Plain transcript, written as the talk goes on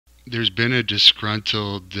there's been a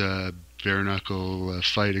disgruntled bare knuckle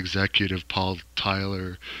fight executive, Paul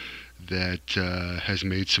Tyler, that has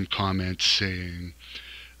made some comments saying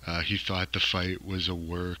he thought the fight was a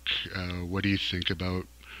work. What do you think about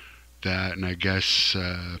that? And I guess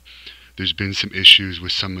there's been some issues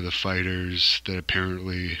with some of the fighters that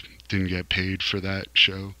apparently didn't get paid for that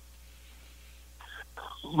show.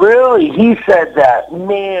 Really, he said that.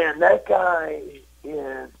 Man, that guy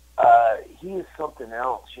is, he is something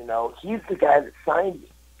else, you know. He's the guy that signed me.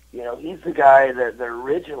 You know, he's the guy that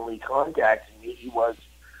originally contacted me. He was,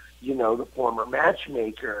 you know, the former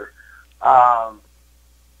matchmaker.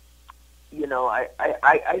 You know,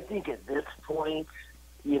 I think at this point,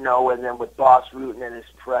 you know, and then with Boss Rutan and his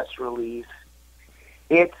press release,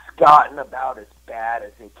 it's gotten about as bad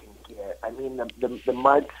as it can get. I mean, the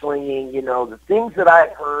mudslinging, you know, the things that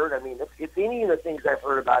I've heard, I mean, if any of the things I've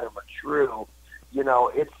heard about him are true, you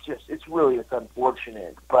know, it's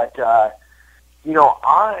unfortunate. But, you know,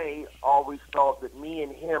 I always felt that me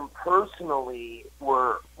and him personally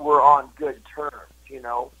were on good terms, you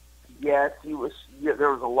know. Yes, there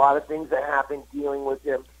was a lot of things that happened dealing with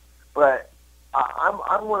him, but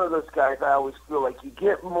I'm one of those guys. I always feel like you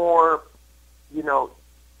get more, you know,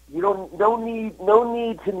 you no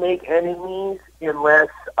need to make enemies unless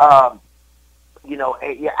you know,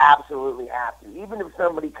 you absolutely have to. Even if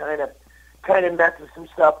somebody kind of messes some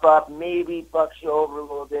stuff up, maybe fucks you over a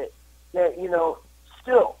little bit, that, you know,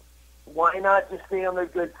 still, why not just stay on their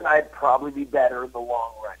good side? Probably be better in the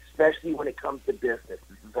long run, especially when it comes to business.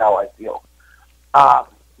 This is how I feel.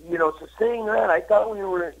 You know, so saying that, I thought we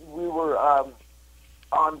were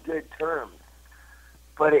on good terms.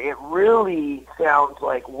 But it really sounds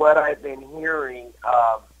like what I've been hearing,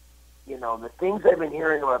 you know, the things I've been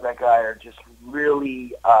hearing about that guy are just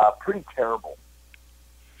really pretty terrible.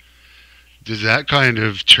 Does that kind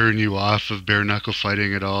of turn you off of bare knuckle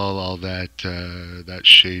fighting at all? All that that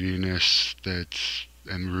shadiness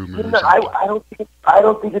and rumors. You know, I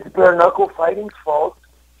don't think it's bare knuckle fighting's fault.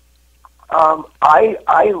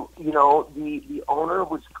 You know, the owner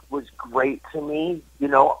was great to me. You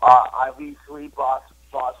know, obviously, Boss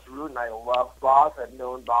Rutan, I love Boss. I've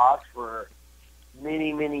known Boss for many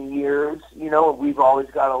years. You know, we've always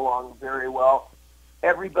got along very well.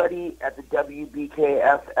 Everybody at the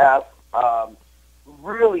WBKFF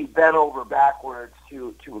really bent over backwards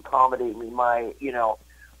to accommodate me. My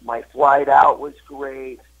flight out was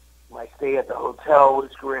great. My stay at the hotel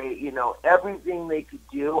was great. You know, everything they could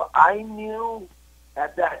do. I knew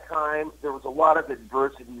at that time there was a lot of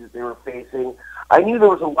adversity that they were facing. I knew there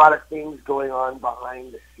was a lot of things going on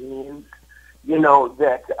behind the scenes, you know,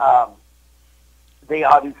 that they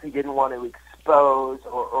obviously didn't want to expose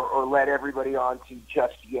or let everybody onto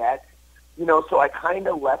just yet. You know, so I kind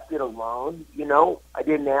of left it alone. You know, I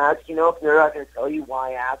didn't ask, you know, if they're not going to tell you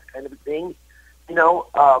why ask kind of a thing, you know,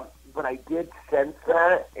 but I did sense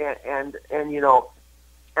that, and you know,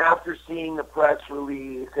 after seeing the press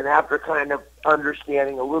release and after kind of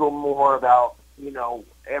understanding a little more about, you know,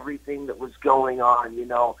 everything that was going on, you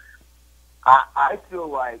know, I feel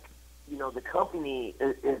like, you know, the company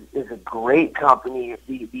is a great company.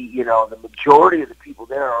 You know, the majority of the people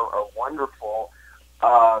there are wonderful.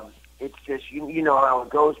 It's just, you know how it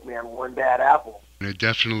goes, man, one bad apple. It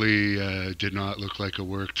definitely did not look like a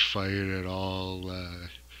worked fight at all.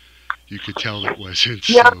 You could tell it wasn't.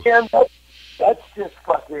 Yeah, so. man, that's just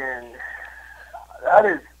fucking, that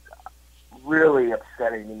is really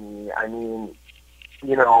upsetting to me. I mean,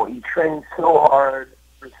 you know, you train so hard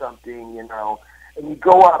for something, you know, and you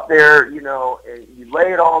go out there, you know, and you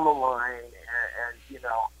lay it all on the line, and you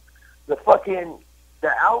know, the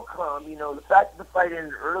outcome, you know, the fact that the fight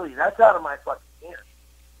ended early, that's out of my fucking hands.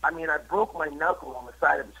 I mean, I broke my knuckle on the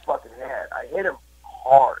side of his fucking head. I hit him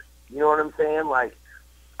hard. You know what I'm saying? Like,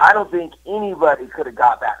 I don't think anybody could have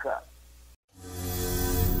got back up.